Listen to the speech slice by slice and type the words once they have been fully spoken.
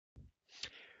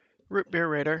Root Beer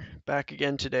Raider back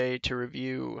again today to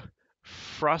review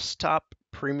Frostop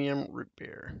Premium Root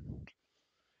Beer.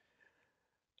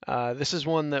 This is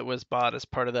one that was bought as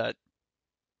part of that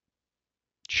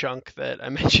chunk that I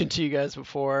mentioned to you guys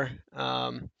before.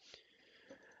 I'll,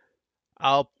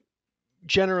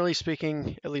 generally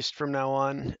speaking, at least from now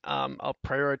on, I'll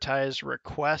prioritize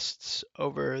requests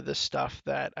over the stuff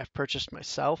that I've purchased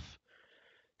myself.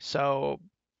 So,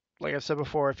 like I've said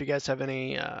before, if you guys have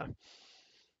any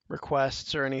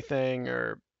requests or anything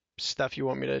or stuff you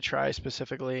want me to try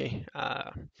specifically,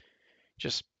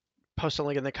 just post a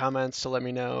link in the comments to let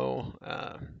me know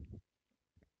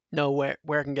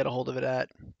where I can get a hold of it at,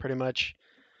 pretty much,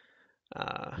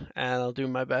 and I'll do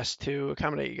my best to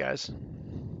accommodate you guys.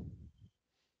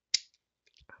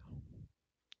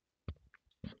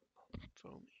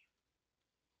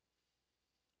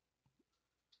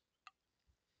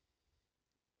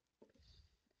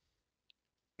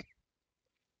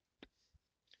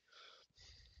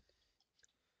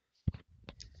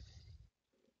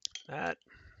 That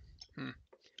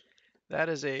that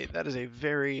is a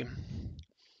very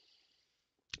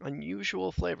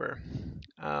unusual flavor.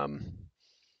 I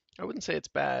wouldn't say it's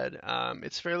bad.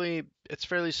 It's fairly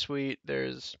sweet.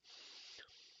 There's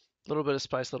a little bit of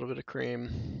spice, a little bit of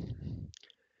cream.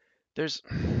 There's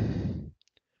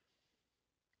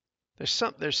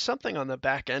there's something on the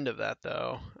back end of that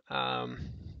though.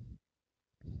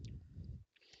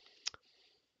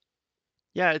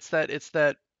 Yeah, it's that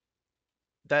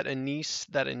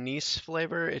anise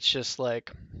flavor. It's just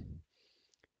like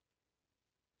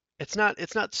it's not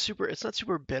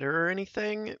super bitter or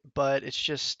anything, but it's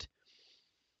just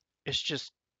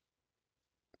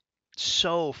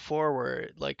so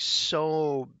forward, like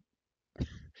so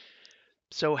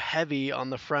heavy on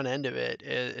the front end of it.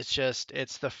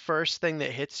 It's the first thing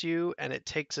that hits you, and it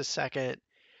takes a second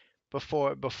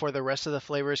before the rest of the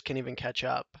flavors can even catch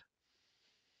up.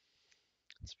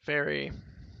 It's very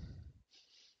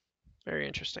very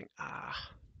interesting. Not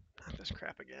this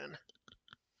crap again.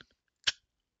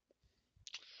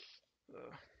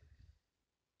 Ugh.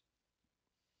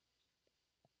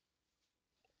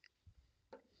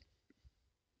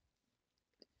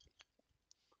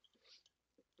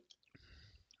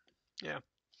 Yeah.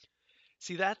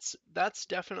 See, that's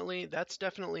definitely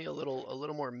a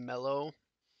little more mellow,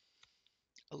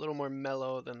 a little more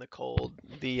mellow than the cold.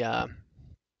 The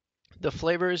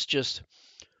flavors just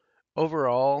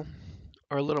overall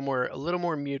are a little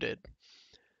more muted.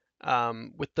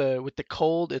 With the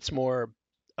cold, it's more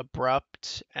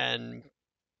abrupt and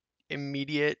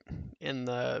immediate in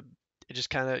the it just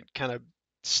kind of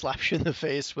slaps you in the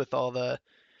face with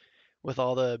with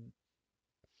all the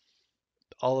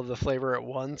all of the flavor at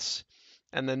once.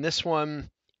 And then this one,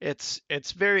 it's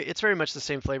very much the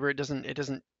same flavor. It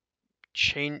doesn't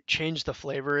change the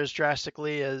flavor as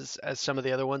drastically as some of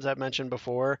the other ones I've mentioned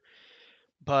before,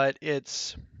 but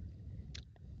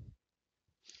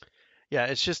yeah,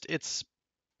 it's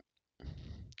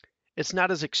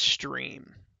not as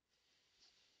extreme.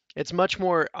 It's much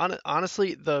more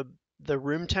honestly, the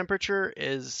room temperature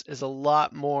is a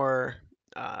lot more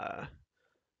uh,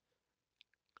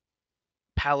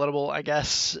 palatable, I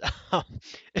guess.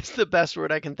 It's the best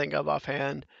word I can think of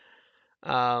offhand.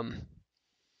 Um,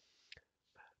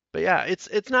 but yeah,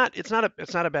 it's not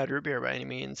a bad root beer by any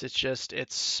means. It's just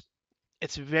it's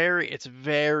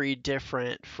very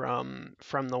different from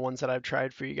the ones that I've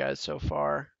tried for you guys so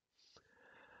far.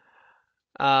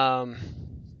 Um,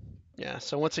 yeah.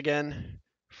 So once again,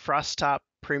 Frostop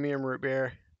Premium Root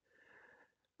Beer.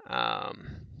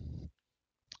 Um,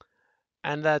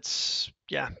 and that's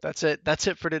it. That's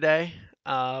it for today.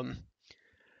 Um,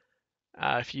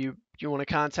 if you want to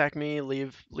contact me,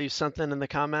 leave something in the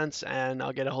comments, and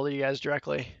I'll get a hold of you guys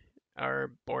directly,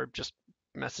 or just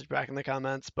message back in the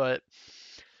comments. But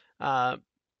uh,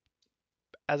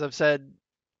 as I've said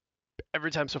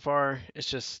every time so far, it's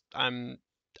just I'm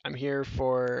here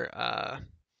for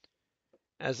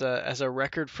as a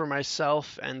record for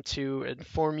myself and to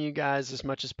inform you guys as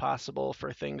much as possible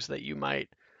for things that you might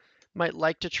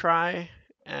like to try,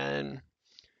 and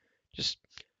just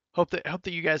hope that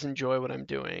you guys enjoy what I'm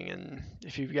doing. And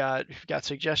if you've got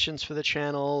suggestions for the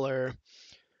channel or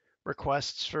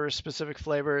requests for specific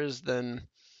flavors, then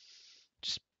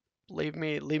just leave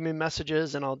me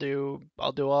messages, and I'll do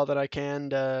all that I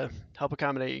can to help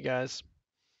accommodate you guys.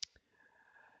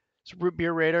 It's Root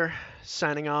Beer Raider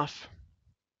signing off.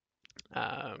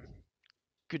 Uh,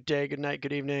 Good day, good night,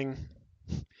 good evening,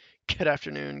 good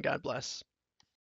afternoon. God bless.